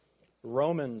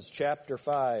Romans chapter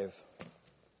 5.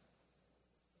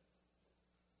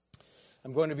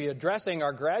 I'm going to be addressing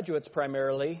our graduates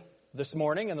primarily this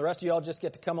morning, and the rest of y'all just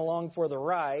get to come along for the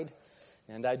ride.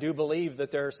 And I do believe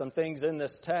that there are some things in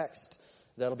this text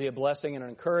that'll be a blessing and an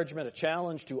encouragement, a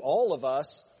challenge to all of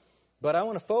us. But I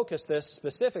want to focus this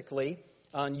specifically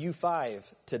on U5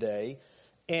 today.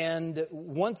 And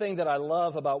one thing that I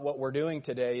love about what we're doing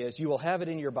today is you will have it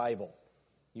in your Bible.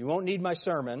 You won't need my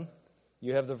sermon.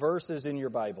 You have the verses in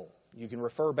your Bible. You can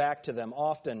refer back to them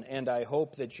often, and I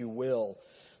hope that you will.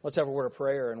 Let's have a word of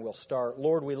prayer, and we'll start.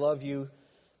 Lord, we love you.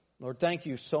 Lord, thank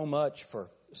you so much for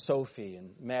Sophie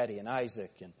and Maddie and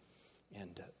Isaac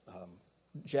and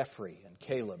Jeffrey and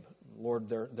Caleb. Lord,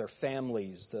 their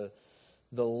families,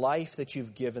 the life that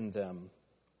you've given them,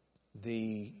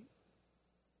 the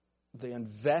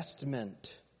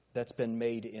investment that's been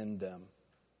made in them,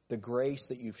 the grace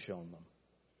that you've shown them.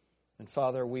 And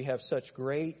Father, we have such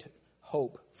great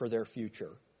hope for their future.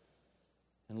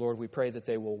 And Lord, we pray that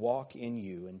they will walk in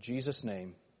you. In Jesus'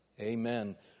 name,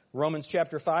 amen. Romans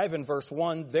chapter 5 and verse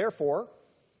 1, therefore.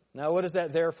 Now what is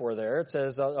that therefore there? It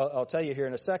says, I'll tell you here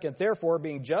in a second. Therefore,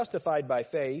 being justified by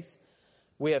faith,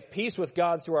 we have peace with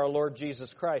God through our Lord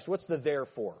Jesus Christ. What's the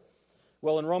therefore?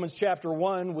 Well, in Romans chapter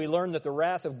 1, we learn that the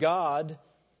wrath of God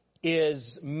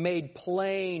is made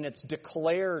plain. It's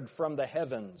declared from the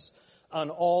heavens on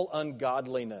all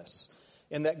ungodliness.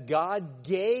 And that God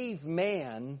gave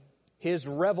man his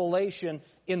revelation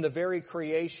in the very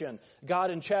creation. God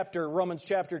in Romans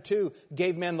chapter 2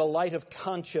 gave man the light of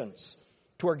conscience,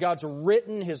 to where God's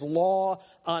written his law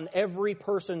on every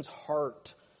person's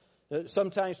heart.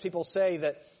 Sometimes people say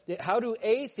that, how do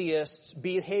atheists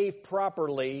behave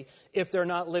properly if they're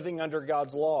not living under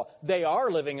God's law? They are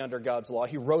living under God's law.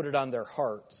 He wrote it on their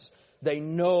hearts. They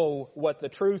know what the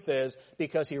truth is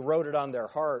because he wrote it on their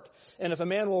heart. And if a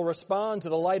man will respond to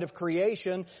the light of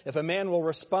creation, if a man will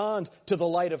respond to the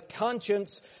light of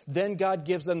conscience, then God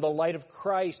gives them the light of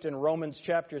Christ in Romans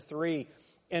chapter 3.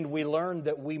 And we learn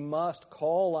that we must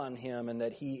call on him and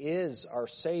that he is our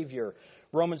Savior.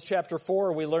 Romans chapter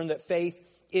 4, we learn that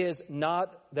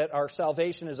that our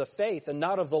salvation is of faith and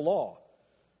not of the law.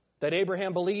 That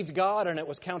Abraham believed God and it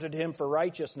was counted to him for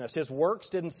righteousness. His works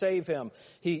didn't save him.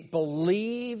 He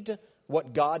believed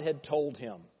what God had told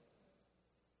him.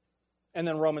 And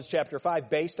then Romans chapter 5,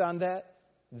 based on that,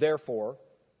 therefore,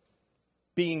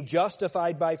 being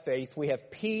justified by faith, we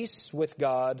have peace with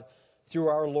God through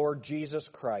our Lord Jesus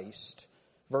Christ.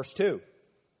 Verse 2,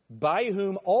 by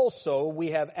whom also we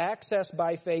have access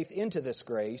by faith into this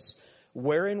grace,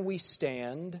 wherein we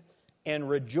stand and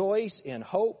rejoice in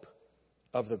hope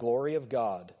of the glory of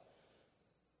God.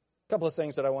 A couple of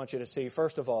things that I want you to see.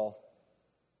 First of all,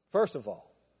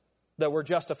 that we're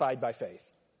justified by faith.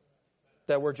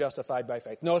 That we're justified by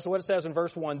faith. Notice what it says in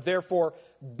verse 1. Therefore,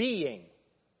 being.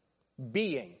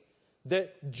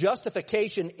 That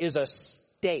justification is a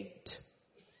state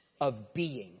of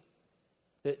being.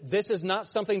 This is not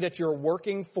something that you're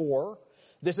working for.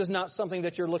 This is not something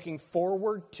that you're looking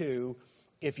forward to.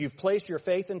 If you've placed your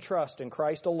faith and trust in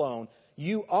Christ alone,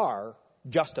 you are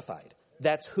justified.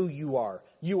 That's who you are.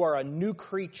 You are a new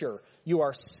creature. You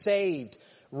are saved.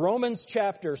 Romans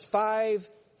chapters 5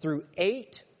 through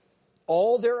 8,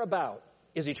 all they're about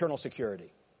is eternal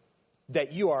security.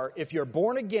 That you are, if you're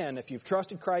born again, if you've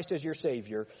trusted Christ as your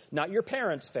Savior, not your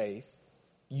parents' faith,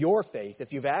 your faith,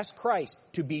 if you've asked Christ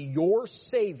to be your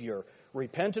Savior,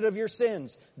 repented of your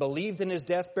sins, believed in his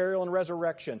death, burial, and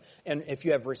resurrection, and if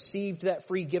you have received that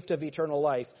free gift of eternal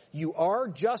life, you are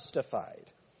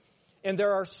justified. And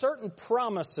there are certain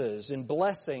promises and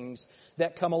blessings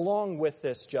that come along with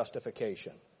this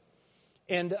justification.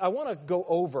 And I want to go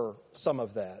over some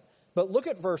of that. But look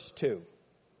at verse 2.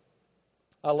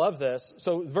 I love this.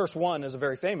 So verse 1 is a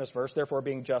very famous verse, therefore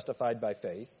being justified by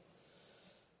faith.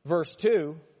 Verse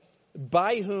 2,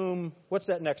 by whom, what's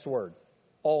that next word?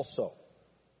 Also.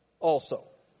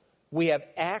 We have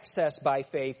access by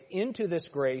faith into this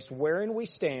grace wherein we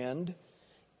stand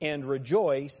and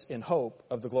rejoice in hope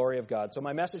of the glory of God. So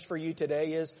my message for you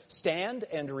today is stand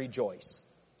and rejoice.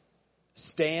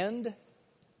 Stand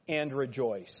and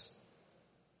rejoice.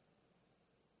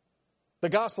 The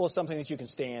gospel is something that you can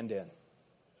stand in.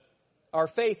 Our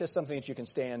faith is something that you can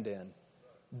stand in.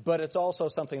 But it's also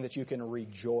something that you can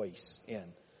rejoice in.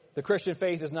 The Christian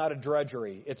faith is not a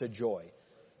drudgery, it's a joy.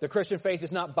 The Christian faith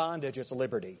is not bondage, it's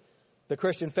liberty. The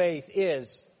Christian faith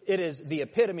is the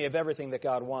epitome of everything that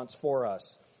God wants for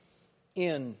us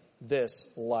in this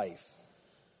life.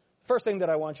 First thing that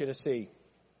I want you to see,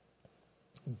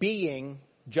 being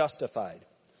justified.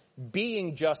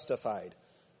 Being justified.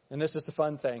 And this is the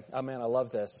fun thing. Oh man, I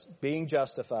love this. Being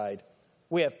justified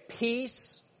We have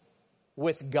peace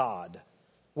with God.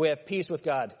 We have peace with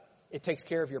God. It takes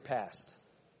care of your past.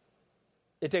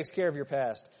 It takes care of your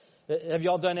past. Have you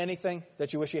all done anything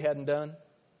that you wish you hadn't done?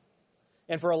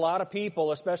 And for a lot of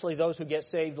people, especially those who get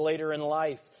saved later in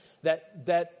life,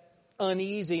 that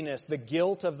uneasiness, the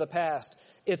guilt of the past,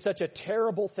 it's such a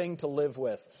terrible thing to live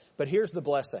with. But here's the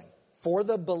blessing. For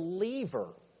the believer,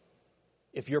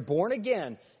 if you're born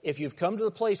again, if you've come to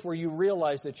the place where you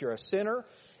realize that you're a sinner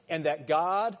and that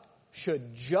God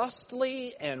should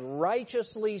justly and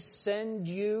righteously send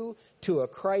you to a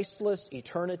Christless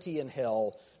eternity in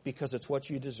hell because it's what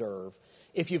you deserve.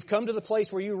 If you've come to the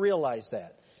place where you realize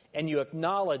that, and you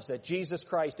acknowledge that Jesus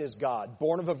Christ is God,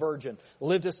 born of a virgin,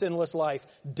 lived a sinless life,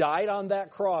 died on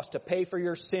that cross to pay for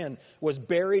your sin, was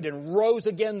buried and rose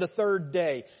again the third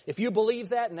day. If you believe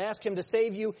that and ask Him to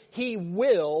save you, He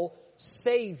will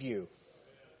save you.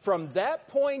 From that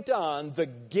point on, the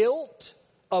guilt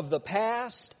of the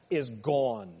past is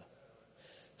gone.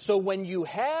 So when you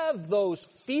have those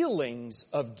feelings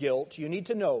of guilt, you need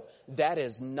to know that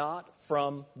is not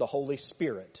from the Holy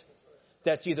Spirit.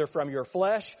 That's either from your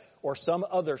flesh or some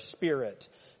other spirit.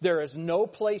 There is no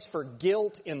place for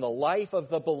guilt in the life of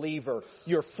the believer.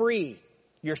 You're free.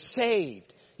 You're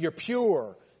saved. You're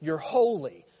pure. You're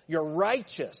holy. You're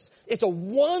righteous. It's a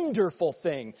wonderful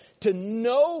thing to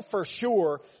know for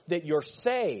sure that you're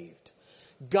saved.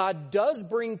 God does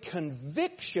bring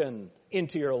conviction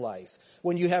into your life.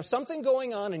 When you have something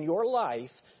going on in your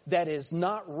life that is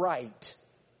not right,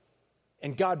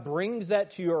 and God brings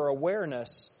that to your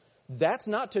awareness, that's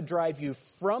not to drive you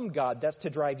from God, that's to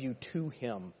drive you to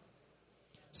Him.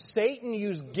 Satan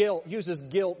uses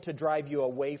guilt to drive you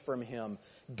away from Him.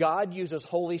 God uses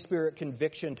Holy Spirit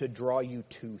conviction to draw you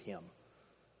to Him.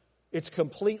 It's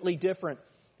completely different.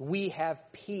 We have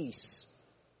peace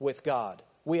with God.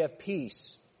 We have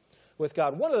peace with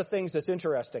God. One of the things that's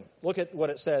interesting, look at what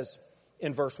it says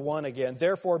in verse 1 again.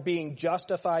 Therefore, being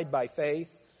justified by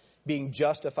faith.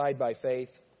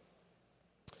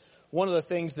 One of the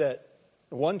things that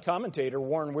one commentator,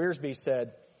 Warren Wiersbe,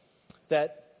 said,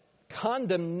 that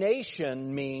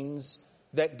condemnation means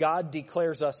that God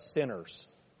declares us sinners.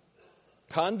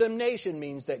 Condemnation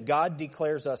means that God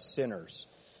declares us sinners,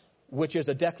 which is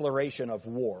a declaration of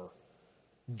war.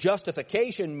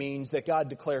 Justification means that God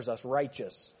declares us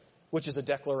righteous, which is a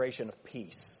declaration of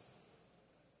peace.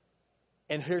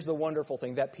 And here's the wonderful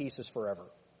thing, that peace is forever.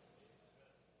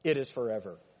 It is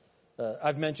forever.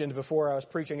 I've mentioned before, I was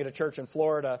preaching at a church in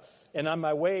Florida, and on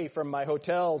my way from my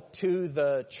hotel to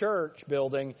the church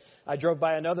building, I drove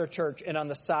by another church, and on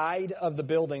the side of the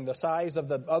building, the size of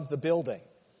the building,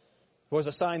 was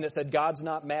a sign that said, God's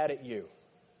not mad at you.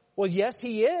 Well, yes,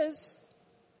 He is.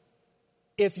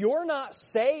 If you're not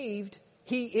saved,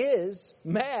 He is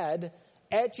mad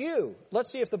at you.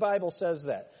 Let's see if the Bible says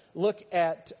that. Look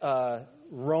at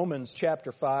Romans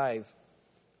chapter 5.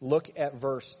 Look at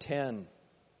verse 10.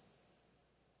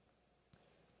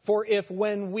 For if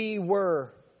when we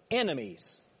were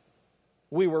enemies,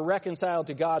 we were reconciled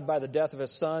to God by the death of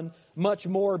His Son, much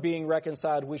more being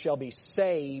reconciled, we shall be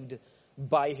saved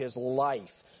by His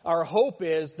life. Our hope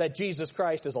is that Jesus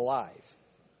Christ is alive.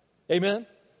 Amen?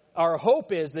 Our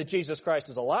hope is that Jesus Christ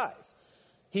is alive.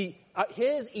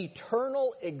 His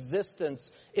eternal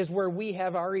existence is where we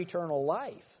have our eternal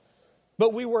life.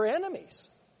 But we were enemies.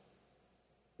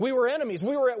 We were enemies.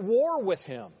 We were at war with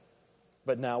Him.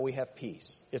 But now we have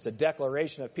peace. It's a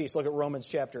declaration of peace. Look at Romans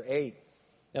chapter 8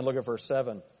 and look at verse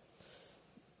 7.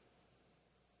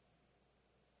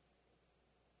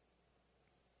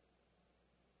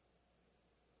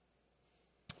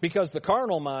 Because the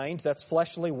carnal mind, that's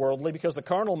fleshly, worldly, because the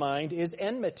carnal mind is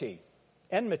enmity.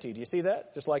 Enmity, do you see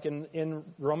that? Just like in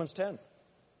Romans 5.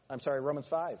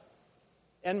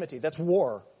 Enmity, that's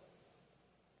war.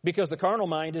 Because the carnal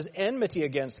mind is enmity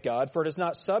against God, for it is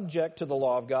not subject to the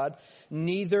law of God,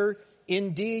 neither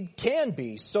indeed can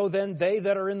be. So then they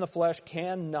that are in the flesh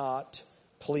cannot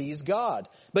please God.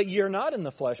 But ye are not in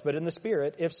the flesh, but in the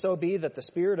Spirit, if so be that the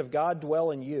Spirit of God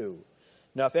dwell in you.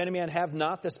 Now if any man have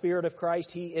not the Spirit of Christ,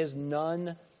 he is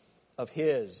none of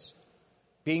His.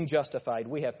 Being justified,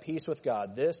 we have peace with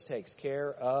God. This takes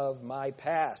care of my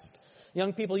past.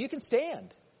 Young people, you can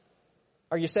stand.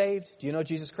 Are you saved? Do you know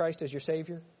Jesus Christ as your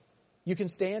Savior? You can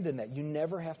stand in that. You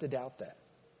never have to doubt that.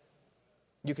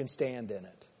 You can stand in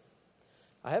it.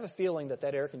 I have a feeling that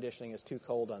air conditioning is too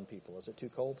cold on people. Is it too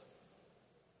cold?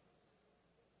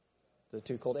 Is it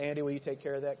too cold? Andy, will you take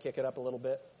care of that? Kick it up a little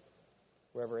bit.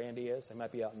 Wherever Andy is. He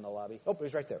might be out in the lobby. Oh,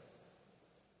 he's right there.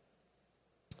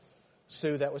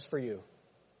 Sue, that was for you.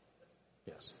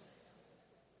 Yes.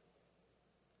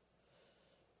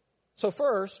 So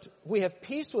first, we have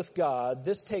peace with God.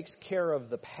 This takes care of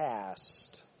the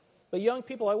past. But young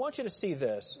people, I want you to see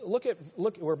this. Look,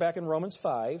 we're back in Romans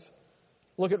 5.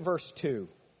 Look at verse 2.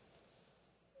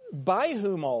 By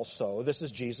whom also, this is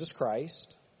Jesus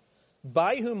Christ,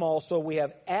 by whom also we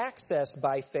have access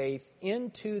by faith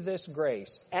into this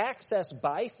grace. Access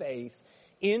by faith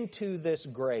into this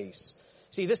grace.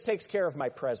 See, this takes care of my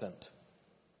present.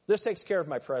 This takes care of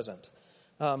my present.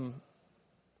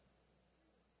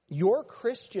 Your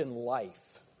Christian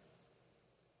life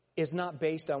is not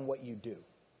based on what you do.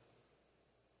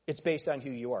 It's based on who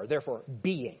you are. Therefore,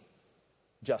 being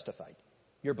justified.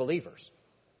 You're believers.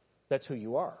 That's who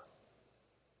you are.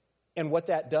 And what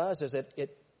that does is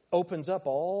it opens up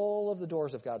all of the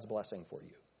doors of God's blessing for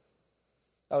you.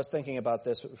 I was thinking about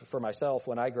this for myself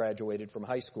when I graduated from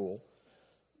high school,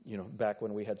 back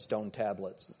when we had stone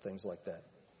tablets and things like that.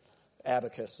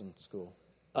 Abacus in school.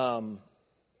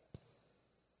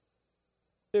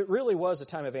 It really was a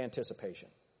time of anticipation.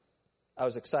 I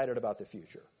was excited about the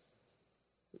future.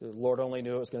 The Lord only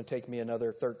knew it was going to take me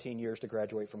another 13 years to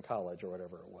graduate from college or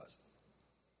whatever it was.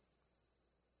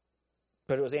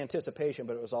 But it was anticipation,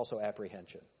 but it was also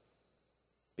apprehension.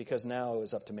 Because now it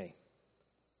was up to me.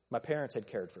 My parents had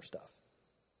cared for stuff.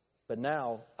 But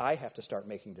now I have to start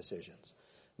making decisions.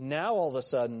 Now all of a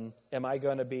sudden, am I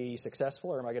going to be successful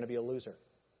or am I going to be a loser?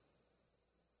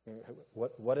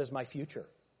 What is my future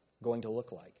going to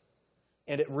look like?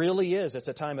 And it really is. It's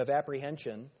a time of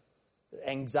apprehension,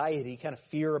 anxiety, kind of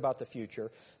fear about the future,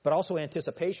 but also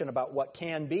anticipation about what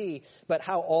can be. But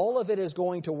how all of it is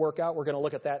going to work out, we're going to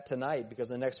look at that tonight, because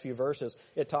in the next few verses,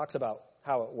 it talks about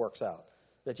how it works out.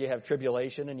 That you have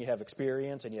tribulation and you have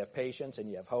experience and you have patience and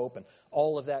you have hope, and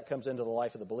all of that comes into the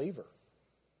life of the believer.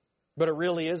 But it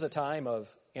really is a time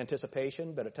of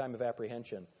anticipation, but a time of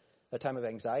apprehension, a time of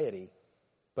anxiety.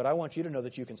 But I want you to know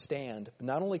that you can stand.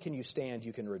 Not only can you stand,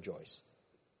 you can rejoice.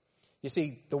 You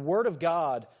see, the Word of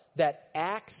God, that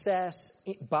access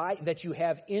that you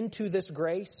have into this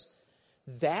grace,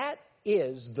 that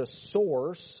is the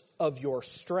source of your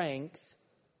strength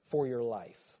for your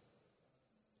life.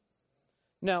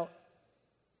 Now,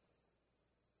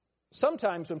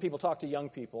 sometimes when people talk to young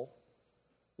people,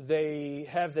 they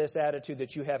have this attitude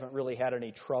that you haven't really had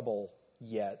any trouble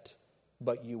yet,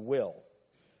 but you will.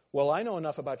 Well, I know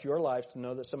enough about your life to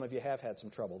know that some of you have had some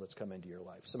trouble that's come into your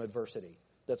life, some adversity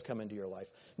that's come into your life.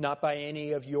 Not by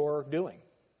any of your doing,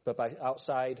 but by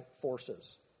outside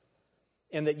forces.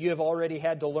 And that you have already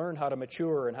had to learn how to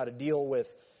mature and how to deal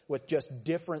with just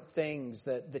different things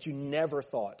that you never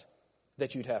thought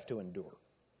that you'd have to endure.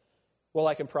 Well,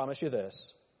 I can promise you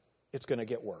this, it's going to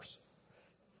get worse.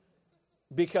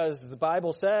 Because the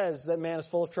Bible says that man is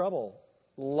full of trouble.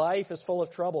 Life is full of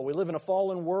trouble. We live in a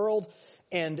fallen world,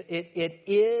 and it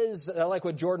is, I like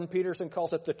what Jordan Peterson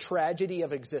calls it, the tragedy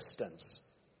of existence.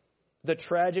 The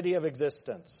tragedy of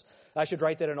existence. I should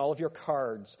write that in all of your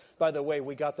cards. By the way,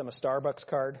 we got them a Starbucks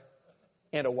card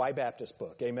and a Y Baptist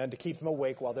book, amen, to keep them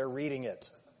awake while they're reading it.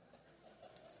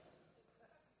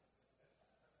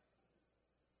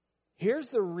 Here's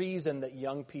the reason that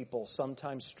young people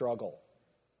sometimes struggle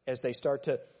as they start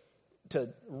to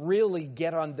really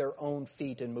get on their own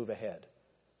feet and move ahead.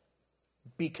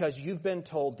 Because you've been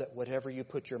told that whatever you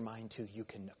put your mind to, you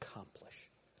can accomplish.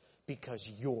 Because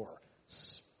you're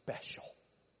special.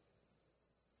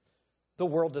 The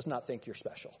world does not think you're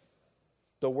special.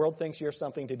 The world thinks you're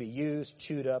something to be used,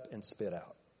 chewed up, and spit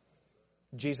out.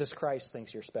 Jesus Christ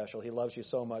thinks you're special. He loves you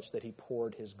so much that He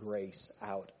poured His grace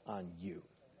out on you.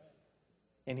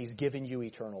 And He's given you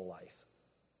eternal life.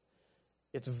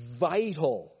 It's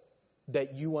vital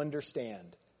that you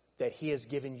understand that He has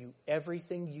given you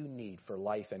everything you need for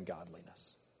life and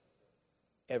godliness.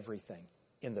 Everything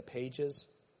in the pages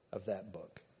of that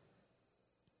book.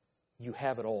 You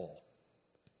have it all.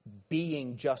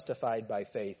 Being justified by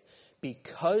faith.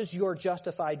 Because you're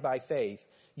justified by faith,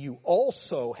 you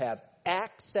also have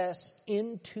access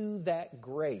into that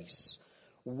grace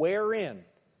wherein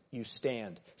you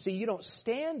stand. See, you don't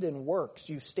stand in works,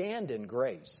 you stand in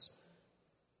grace.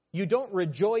 You don't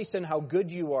rejoice in how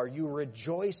good you are, you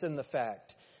rejoice in the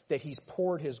fact that He's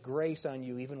poured His grace on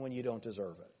you even when you don't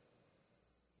deserve it.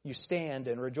 You stand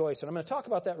and rejoice. And I'm going to talk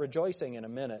about that rejoicing in a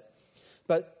minute.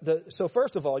 So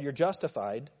first of all, you're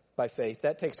justified by faith.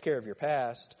 That takes care of your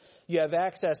past. You have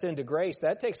access into grace.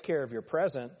 That takes care of your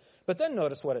present. But then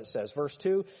notice what it says. Verse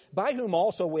 2, by whom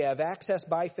also we have access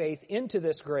by faith into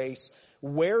this grace,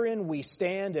 wherein we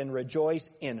stand and rejoice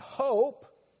in hope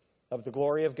of the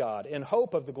glory of God. In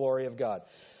hope of the glory of God.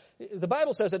 The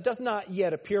Bible says it does not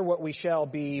yet appear what we shall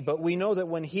be, but we know that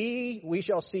when we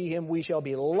shall see Him, we shall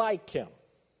be like Him,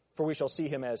 for we shall see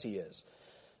Him as He is.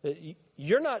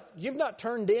 You've not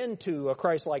turned into a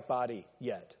Christ-like body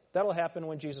yet. That'll happen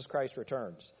when Jesus Christ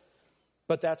returns.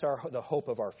 But that's the hope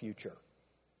of our future.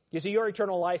 You see, your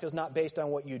eternal life is not based on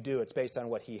what you do. It's based on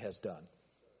what he has done.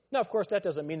 Now, of course, that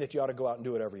doesn't mean that you ought to go out and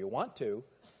do whatever you want to.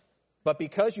 But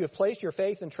because you have placed your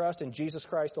faith and trust in Jesus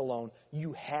Christ alone,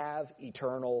 you have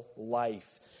eternal life.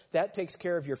 That takes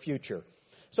care of your future.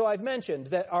 So I've mentioned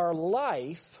that our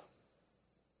life,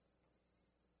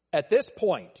 at this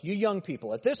point, you young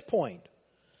people, at this point,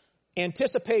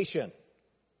 anticipation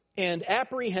and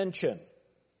apprehension.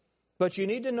 But you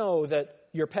need to know that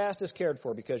your past is cared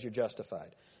for because you're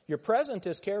justified. Your present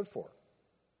is cared for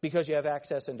because you have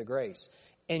access into grace.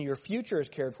 And your future is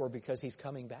cared for because he's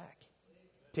coming back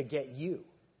to get you.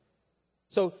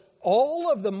 So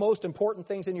all of the most important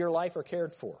things in your life are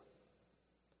cared for.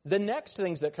 The next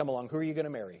things that come along, who are you going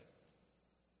to marry?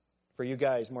 For you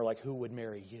guys, more like, who would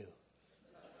marry you?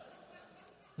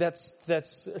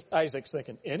 That's Isaac's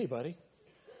thinking, anybody.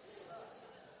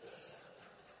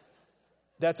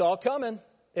 That's all coming.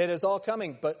 It is all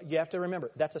coming. But you have to remember,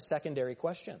 that's a secondary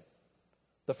question.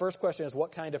 The first question is,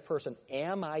 what kind of person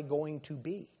am I going to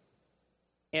be?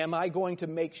 Am I going to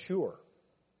make sure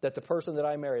that the person that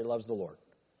I marry loves the Lord?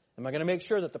 Am I going to make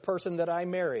sure that the person that I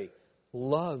marry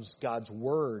loves God's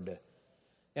Word?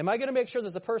 Am I going to make sure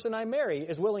that the person I marry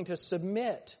is willing to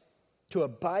submit to a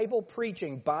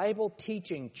Bible-preaching,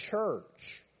 Bible-teaching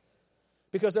church?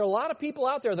 Because there are a lot of people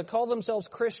out there that call themselves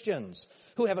Christians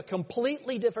who have a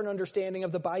completely different understanding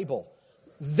of the Bible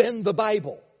than the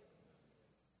Bible.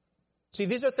 See,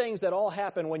 these are things that all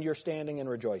happen when you're standing and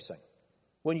rejoicing.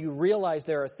 When you realize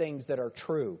there are things that are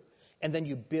true. And then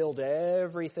you build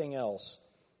everything else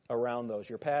around those.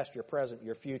 Your past, your present,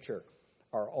 your future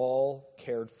are all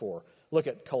cared for. Look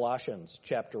at Colossians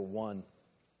chapter 1,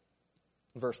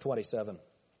 verse 27.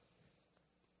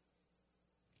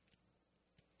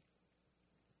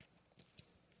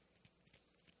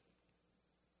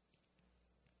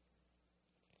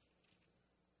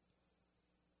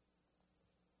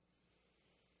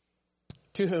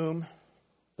 To whom,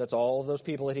 that's all of those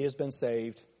people that he has been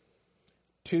saved,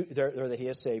 that he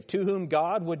has saved, to whom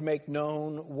God would make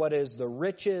known what is the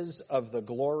riches of the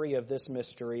glory of this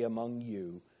mystery among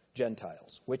you,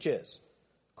 Gentiles, which is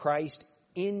Christ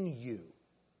in you,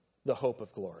 the hope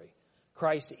of glory.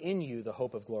 Christ in you, the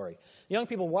hope of glory. Young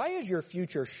people, why is your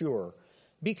future sure?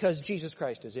 Because Jesus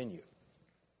Christ is in you.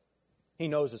 He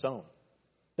knows his own.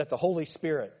 That the Holy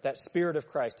Spirit, that Spirit of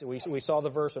Christ, we saw the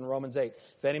verse in Romans 8,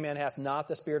 if any man hath not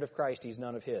the Spirit of Christ, he's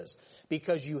none of his.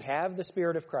 Because you have the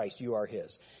Spirit of Christ, you are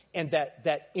his. And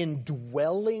that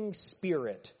indwelling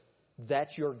Spirit,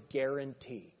 that's your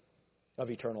guarantee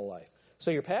of eternal life.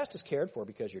 So your past is cared for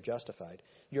because you're justified.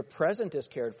 Your present is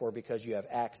cared for because you have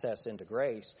access into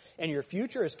grace. And your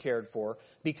future is cared for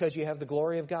because you have the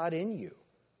glory of God in you.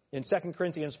 In 2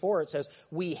 Corinthians 4, it says,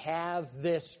 we have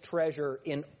this treasure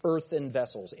in earthen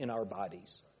vessels in our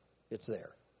bodies. It's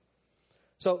there.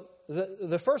 So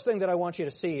the first thing that I want you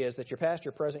to see is that your past,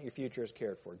 your present, your future is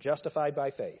cared for. Justified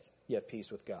by faith, you have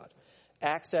peace with God.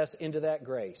 Access into that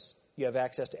grace, you have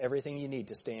access to everything you need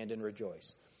to stand and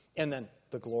rejoice. And then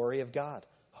the glory of God,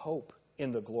 hope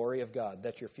in the glory of God.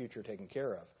 That's your future taken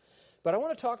care of. But I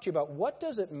want to talk to you about what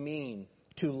does it mean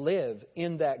to live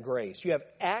in that grace. You have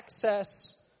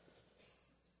access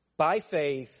by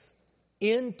faith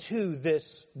into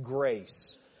this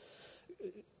grace.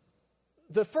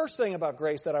 The first thing about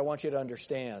grace that I want you to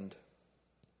understand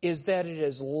is that it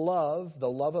is love, the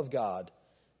love of God,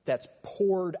 that's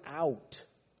poured out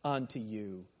onto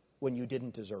you when you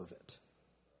didn't deserve it.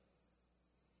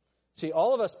 See,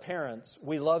 all of us parents,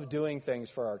 we love doing things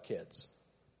for our kids.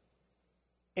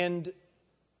 And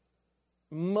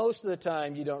most of the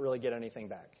time, you don't really get anything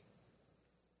back.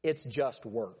 It's just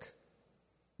work.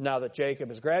 Now that Jacob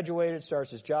has graduated, starts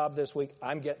his job this week,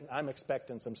 I'm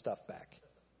expecting some stuff back.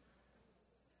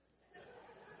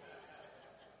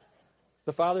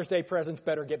 The Father's Day presents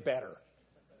better get better.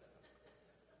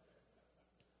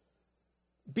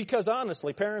 Because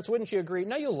honestly, parents, wouldn't you agree?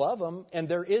 Now you love them, and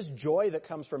there is joy that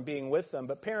comes from being with them,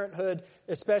 but parenthood,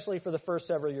 especially for the first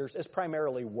several years, is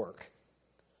primarily work.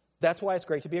 That's why it's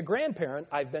great to be a grandparent,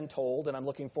 I've been told, and I'm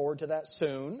looking forward to that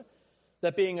soon.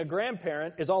 That being a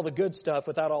grandparent is all the good stuff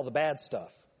without all the bad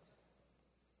stuff.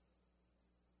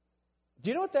 Do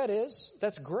you know what that is?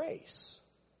 That's grace.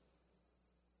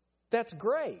 That's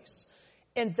grace.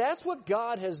 And that's what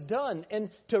God has done.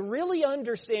 And to really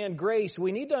understand grace,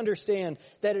 we need to understand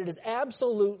that it is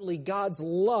absolutely God's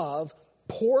love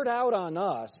poured out on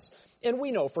us. And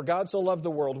we know, for God so loved the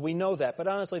world, we know that. But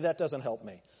honestly, that doesn't help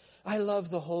me. I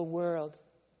love the whole world.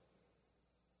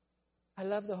 I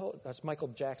love the whole... That's Michael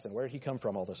Jackson. Where did he come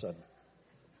from all of a sudden?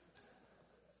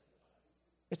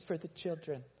 It's for the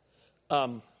children.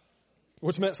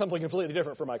 Which meant something completely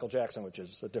different for Michael Jackson, which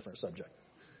is a different subject.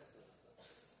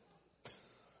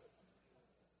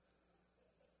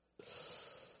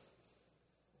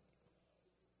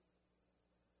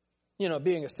 You know,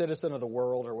 being a citizen of the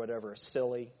world or whatever is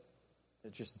silly.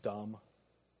 It's just dumb.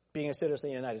 Being a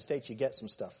citizen of the United States, you get some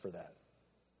stuff for that.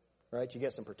 Right? You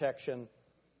get some protection.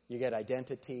 You get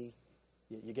identity.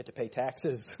 You get to pay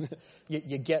taxes.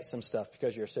 you get some stuff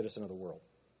because you're a citizen of the world.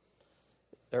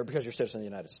 Or because you're a citizen of the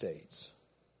United States.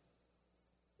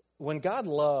 When God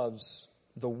loves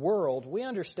the world, we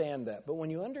understand that. But when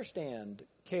you understand,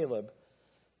 Caleb,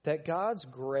 that God's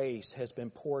grace has been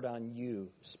poured on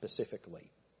you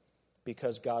specifically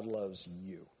because God loves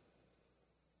you.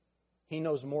 He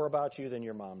knows more about you than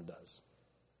your mom does.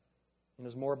 He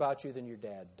knows more about you than your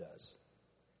dad does.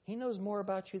 He knows more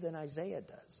about you than Isaiah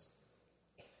does.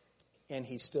 And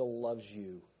he still loves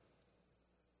you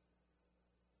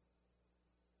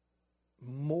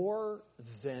more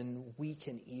than we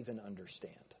can even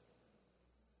understand.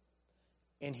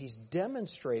 And he's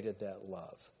demonstrated that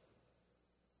love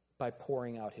by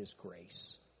pouring out his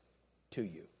grace to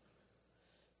you.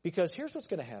 Because here's what's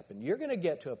going to happen. You're going to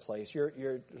get to a place, you're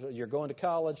going to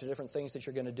college, the different things that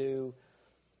you're going to do.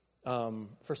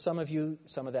 For some of you,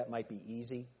 some of that might be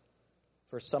easy.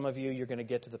 For some of you, you're going to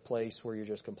get to the place where you're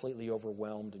just completely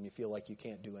overwhelmed and you feel like you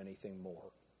can't do anything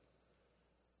more.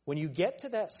 When you get to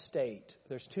that state,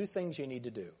 there's two things you need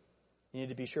to do. You need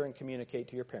to be sure and communicate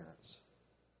to your parents.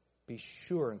 Be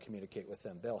sure and communicate with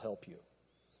them. They'll help you.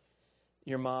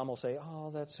 Your mom will say,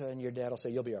 oh, and your dad will say,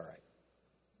 you'll be all right.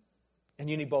 And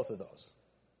you need both of those.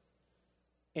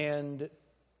 And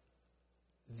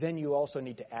then you also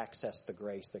need to access the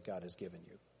grace that God has given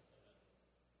you.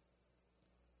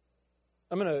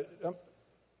 I'm going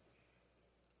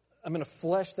to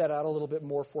flesh that out a little bit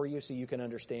more for you so you can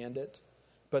understand it.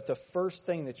 But the first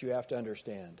thing that you have to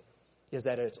understand is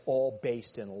that it's all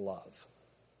based in love.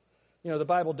 You know, the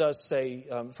Bible does say,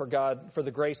 for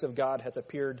the grace of God hath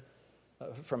appeared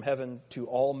from heaven to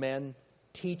all men,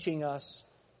 teaching us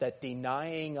that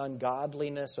denying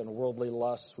ungodliness and worldly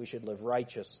lusts, we should live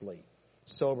righteously,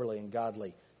 soberly, and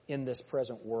godly in this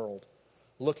present world,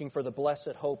 looking for the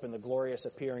blessed hope and the glorious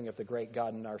appearing of the great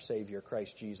God and our Savior,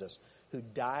 Christ Jesus, who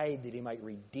died that he might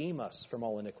redeem us from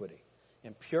all iniquity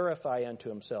and purify unto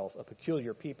himself a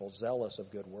peculiar people, zealous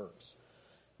of good works.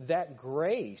 That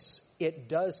grace, it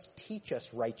does teach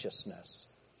us righteousness.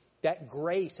 That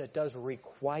grace, it does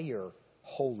require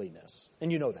holiness.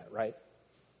 And you know that, right?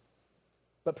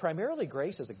 But primarily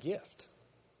grace is a gift.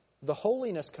 The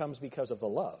holiness comes because of the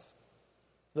love.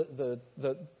 The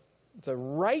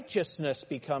righteousness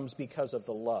becomes because of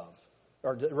the love.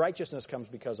 Or the righteousness comes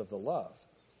because of the love.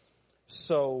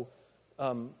 So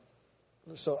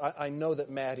I know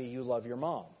that, Maddie, you love your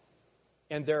mom.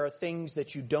 And there are things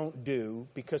that you don't do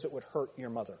because it would hurt your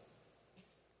mother.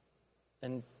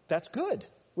 And that's good.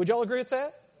 Would y'all agree with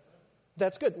that?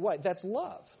 That's good. Why? That's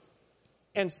love.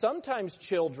 And sometimes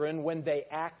children, when they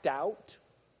act out,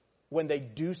 when they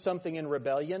do something in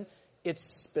rebellion, it's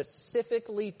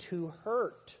specifically to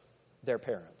hurt their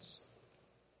parents.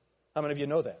 How many of you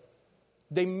know that?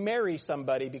 They marry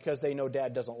somebody because they know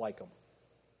dad doesn't like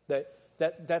them.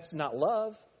 That's not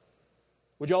love.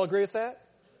 Would you all agree with that?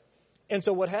 And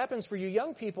so what happens for you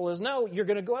young people is now you're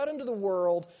going to go out into the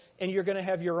world and you're going to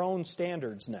have your own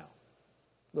standards now.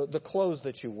 The clothes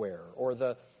that you wear or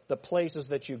the places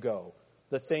that you go,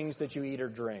 the things that you eat or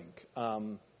drink,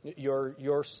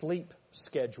 your sleep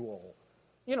schedule.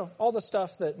 You know, all the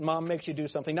stuff that mom makes you do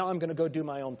something. Now I'm going to go do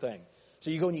my own thing. So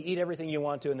you go and you eat everything you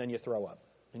want to and then you throw up.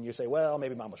 And you say, well,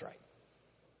 maybe mom was right.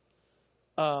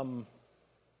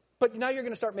 But now you're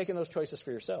going to start making those choices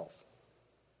for yourself.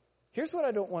 Here's what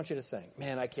I don't want you to think.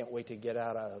 Man, I can't wait to get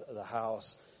out of the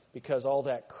house because all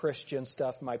that Christian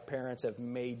stuff my parents have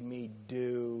made me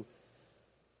do.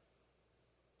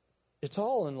 It's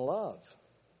all in love.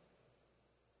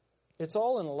 It's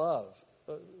all in love.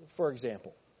 For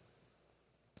example,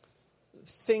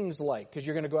 things like, because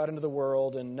you're going to go out into the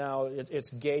world and now it's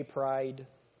gay pride.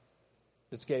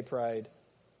 It's gay pride.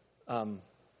 Can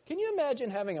you imagine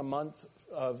having a month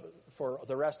for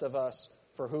the rest of us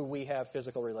for who we have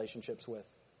physical relationships with?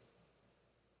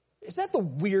 Is that the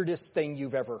weirdest thing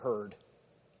you've ever heard?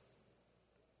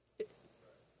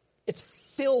 It's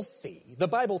filthy. The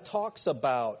Bible talks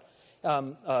about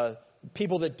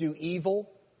people that do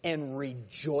evil and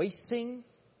rejoicing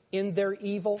in their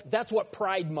evil. That's what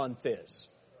Pride Month is.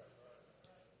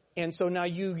 And so now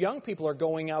you young people are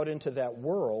going out into that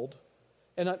world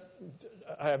And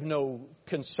I have no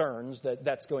concerns that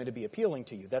that's going to be appealing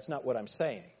to you. That's not what I'm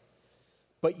saying.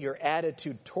 But your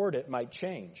attitude toward it might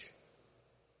change.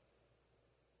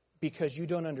 Because you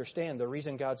don't understand. The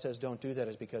reason God says don't do that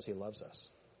is because He loves us.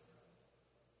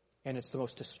 And it's the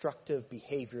most destructive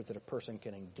behavior that a person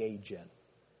can engage in.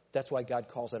 That's why God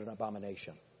calls it an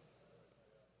abomination.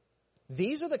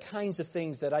 These are the kinds of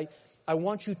things that I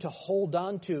want you to hold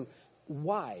on to.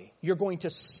 Why? You're going to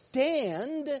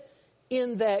stand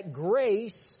in that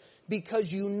grace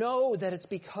because you know that it's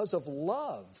because of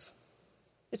love.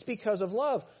 It's because of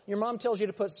love. Your mom tells you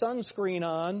to put sunscreen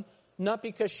on, not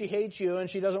because she hates you and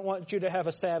she doesn't want you to have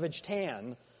a savage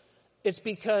tan. It's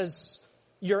because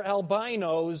you're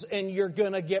albinos and you're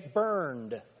going to get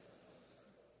burned.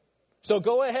 So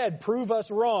go ahead, prove us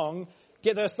wrong,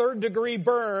 get a 3rd-degree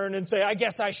burn and say, I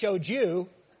guess I showed you.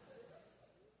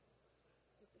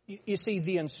 You see,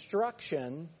 the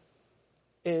instruction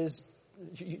is,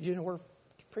 we're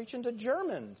preaching to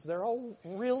Germans. They're all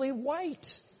really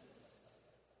white.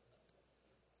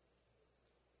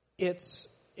 It's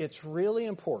really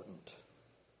important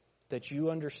that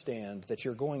you understand that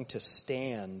you're going to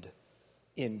stand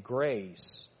in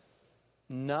grace,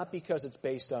 not because it's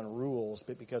based on rules,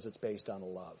 but because it's based on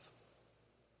love.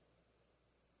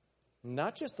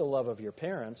 Not just the love of your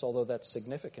parents, although that's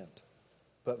significant,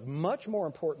 but much more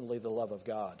importantly, the love of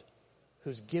God,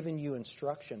 who's given you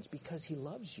instructions because He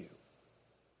loves you.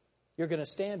 You're going to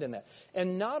stand in that.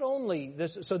 And not only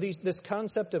this, so this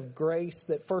concept of grace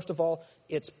that first of all,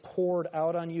 it's poured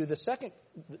out on you. The second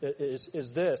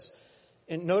is this,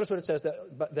 and notice what it says,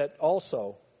 that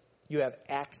also you have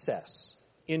access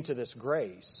into this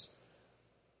grace.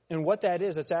 And what that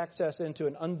is, it's access into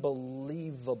an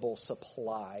unbelievable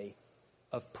supply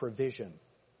of provision.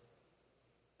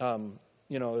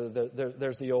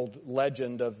 There's the old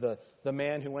legend of the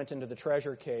man who went into the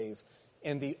treasure cave,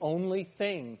 and the only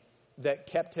thing that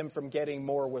kept him from getting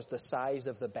more was the size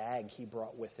of the bag he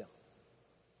brought with him.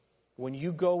 When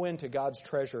you go into God's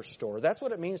treasure store, that's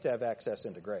what it means to have access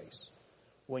into grace.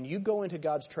 When you go into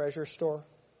God's treasure store,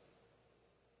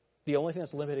 the only thing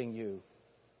that's limiting you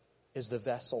is the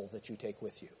vessel that you take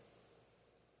with you.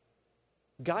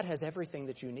 God has everything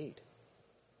that you need.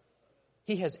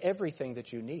 He has everything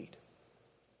that you need.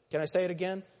 Can I say it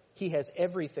again? He has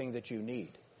everything that you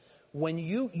need. When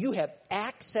you have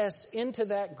access into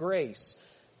that grace,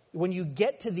 when you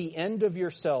get to the end of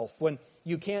yourself, when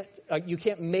you can't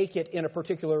make it in a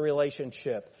particular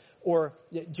relationship, or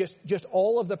just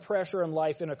all of the pressure in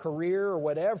life, in a career or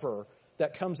whatever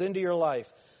that comes into your life,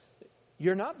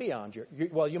 you're not beyond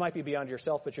you might be beyond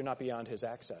yourself, but you're not beyond His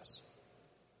access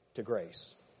to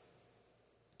grace.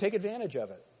 Take advantage of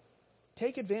it.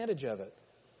 Take advantage of it.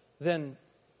 Then,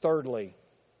 thirdly,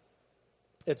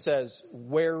 it says,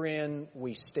 wherein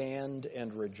we stand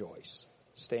and rejoice.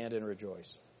 Stand and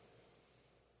rejoice.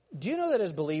 Do you know that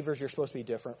as believers you're supposed to be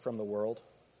different from the world?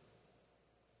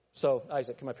 So,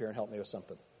 Isaac, come up here and help me with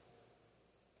something.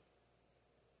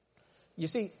 You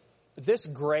see, this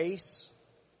grace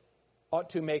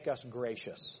ought to make us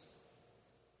gracious.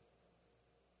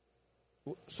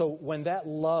 So when that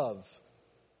love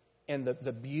and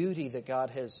the beauty that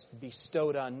God has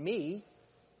bestowed on me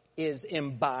is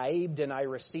imbibed and I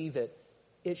receive it,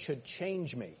 it should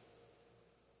change me.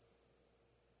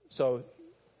 So,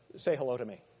 say hello to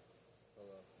me.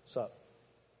 Hello. Sup?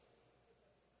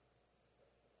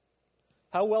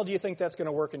 How well do you think that's going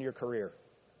to work in your career?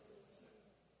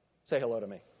 Say hello to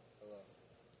me. Hello.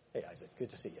 Hey, Isaac, good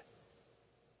to see you.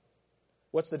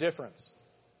 What's the difference?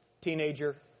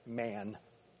 Teenager, man.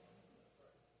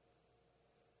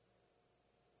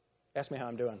 Ask me how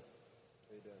I'm doing.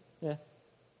 How you doing? Yeah.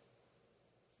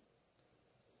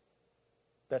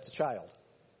 That's a child.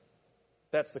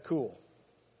 That's the cool.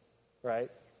 Right?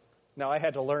 Now, I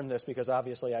had to learn this because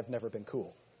obviously I've never been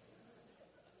cool.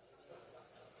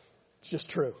 It's just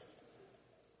true.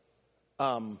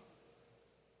 Ask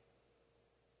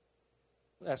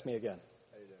me again.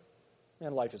 How you doing?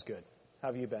 Man, life is good. How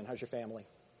have you been? How's your family?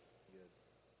 Good.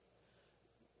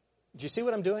 Do you see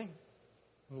what I'm doing?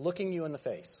 I'm looking you in the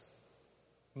face.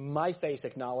 My face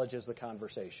acknowledges the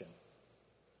conversation.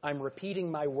 I'm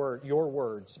repeating your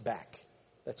words back.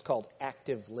 That's called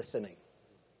active listening.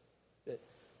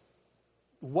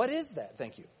 What is that?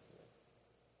 Thank you.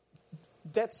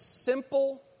 That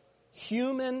simple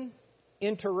human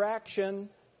interaction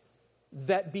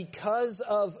that because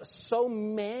of so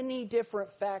many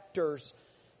different factors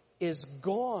is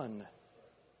gone.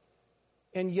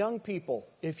 And young people,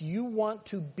 if you want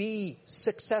to be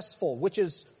successful, which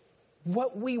is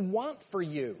what we want for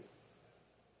you,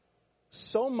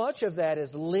 so much of that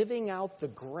is living out the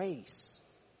grace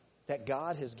that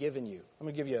God has given you. I'm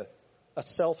going to give you a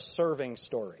self-serving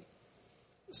story.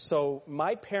 So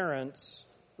my parents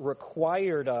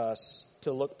required us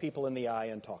to look people in the eye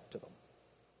and talk to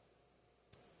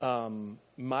them.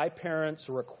 My parents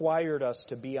required us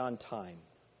to be on time.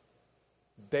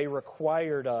 They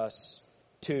required us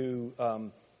to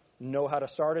know how to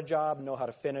start a job, know how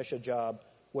to finish a job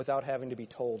without having to be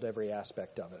told every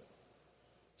aspect of it.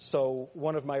 So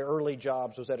one of my early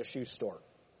jobs was at a shoe store,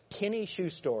 Kinney Shoe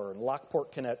Store in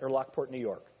Lockport, New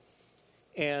York.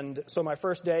 And so my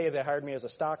first day, they hired me as a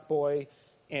stock boy,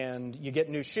 and you get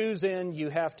new shoes in. You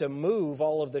have to move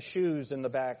all of the shoes in the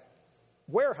back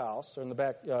warehouse or in the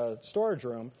back storage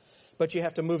room, but you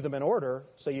have to move them in order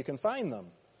so you can find them.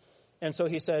 And so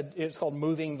he said, it's called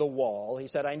moving the wall. He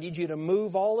said, I need you to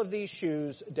move all of these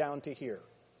shoes down to here.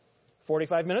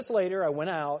 45 minutes later, I went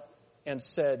out and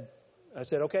said,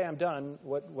 okay, I'm done.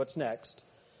 What's next?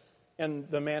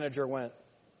 And the manager went,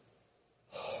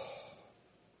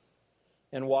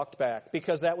 and walked back,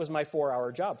 because that was my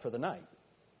 4-hour job for the night.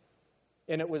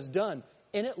 And it was done.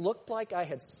 And it looked like I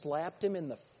had slapped him in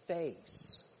the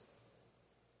face.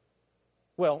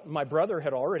 Well, my brother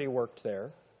had already worked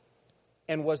there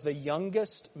and was the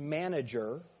youngest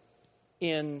manager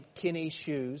in Kinney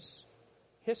Shoes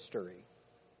history.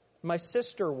 My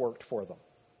sister worked for them.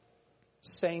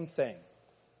 Same thing.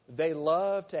 They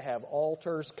love to have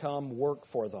alters come work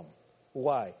for them.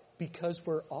 Why? Because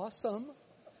we're awesome.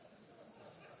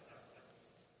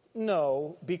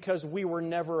 No, because we were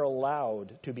never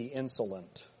allowed to be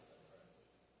insolent.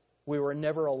 We were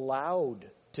never allowed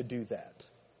to do that.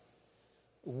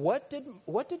 What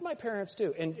did my parents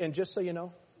do? And just so you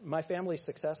know, my family's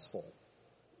successful.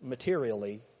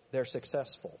 Materially, they're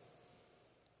successful.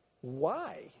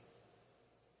 Why?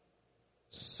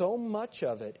 So much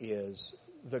of it is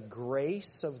the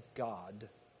grace of God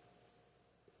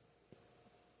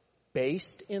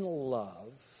based in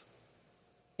love.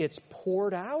 It's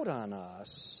poured out on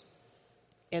us,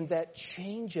 and that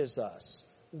changes us.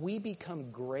 We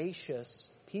become gracious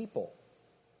people.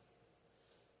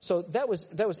 So that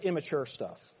was immature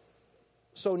stuff.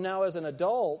 So now as an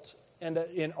adult and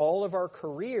in all of our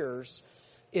careers,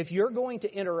 if you're going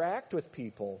to interact with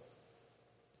people,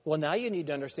 well, now you need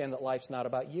to understand that life's not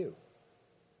about you.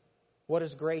 What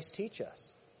does grace teach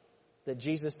us? That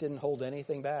Jesus didn't hold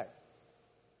anything back.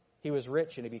 He was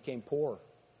rich and he became poor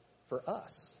for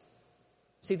us.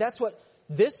 See,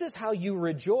 this is how you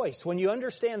rejoice. When you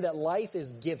understand that life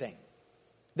is giving.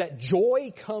 That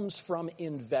joy comes from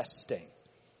investing.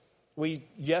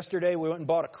 Yesterday we went and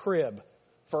bought a crib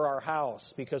for our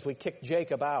house because we kicked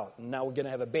Jacob out, and now we're going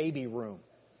to have a baby room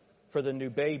for the new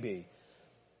baby.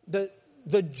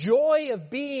 The joy of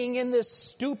being in this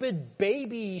stupid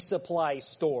baby supply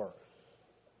store.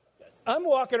 I'm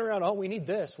walking around, we need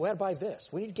this. We got to buy this.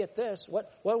 We need to get this.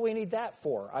 What do we need that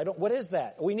for? What is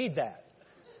that? We need that.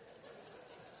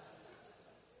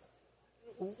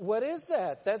 What is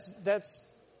that?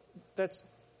 That's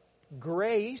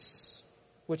grace,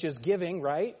 which is giving,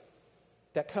 right?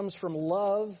 That comes from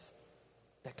love.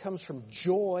 That comes from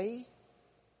joy.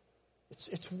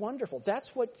 It's wonderful.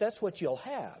 That's what you'll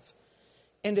have.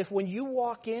 And if when you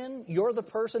walk in, you're the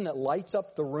person that lights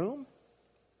up the room,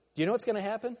 do you know what's going to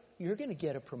happen? You're going to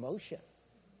get a promotion.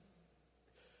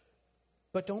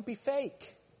 But don't be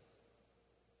fake.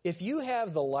 If you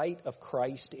have the light of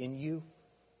Christ in you,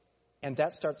 and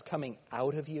that starts coming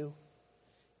out of you,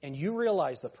 and you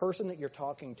realize the person that you're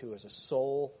talking to is a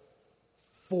soul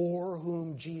for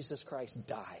whom Jesus Christ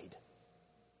died,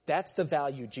 that's the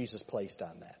value Jesus placed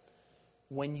on that.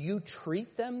 When you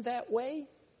treat them that way,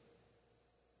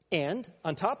 and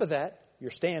on top of that,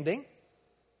 you're standing,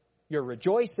 you're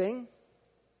rejoicing,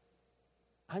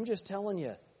 I'm just telling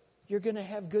you, you're going to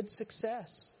have good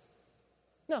success.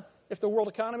 No, if the world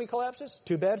economy collapses,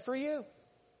 too bad for you.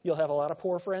 You'll have a lot of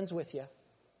poor friends with you.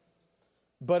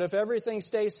 But if everything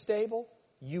stays stable,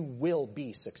 you will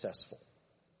be successful.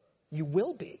 You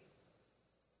will be.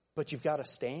 But you've got to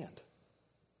stand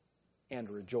and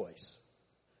rejoice.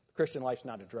 The Christian life's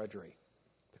not a drudgery.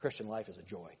 The Christian life is a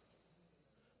joy.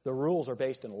 The rules are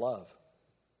based in love,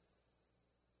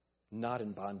 not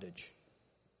in bondage.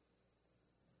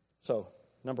 So,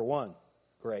 number one,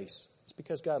 grace. It's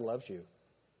because God loves you.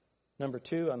 Number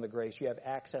two, on the grace, you have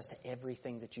access to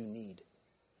everything that you need.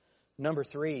 Number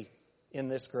three, in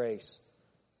this grace,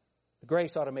 the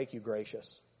grace ought to make you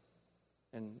gracious.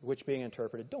 And which being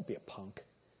interpreted, don't be a punk.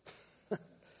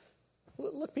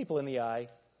 Look people in the eye.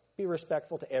 Be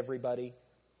respectful to everybody.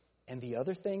 And the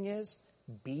other thing is,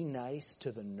 be nice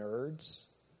to the nerds,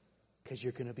 because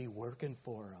you're going to be working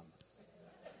for them.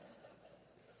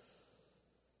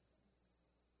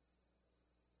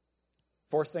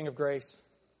 Fourth thing of grace,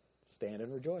 stand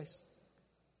and rejoice.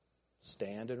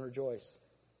 Stand and rejoice.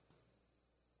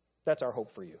 That's our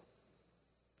hope for you.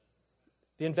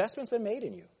 The investment's been made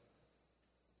in you.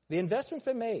 The investment's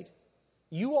been made.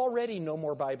 You already know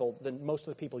more Bible than most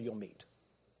of the people you'll meet.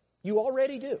 You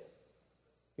already do.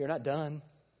 You're not done.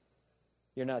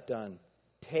 You're not done.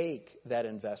 Take that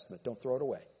investment. Don't throw it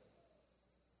away.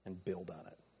 And build on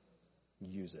it.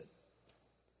 Use it.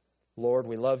 Lord,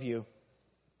 we love you.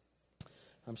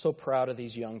 I'm so proud of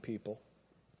these young people.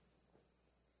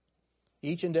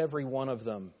 Each and every one of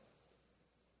them.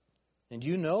 And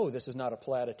you know this is not a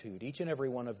platitude. Each and every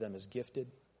one of them is gifted.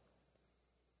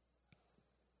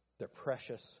 They're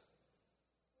precious.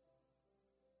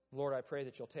 Lord, I pray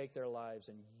that you'll take their lives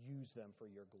and use them for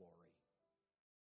your glory.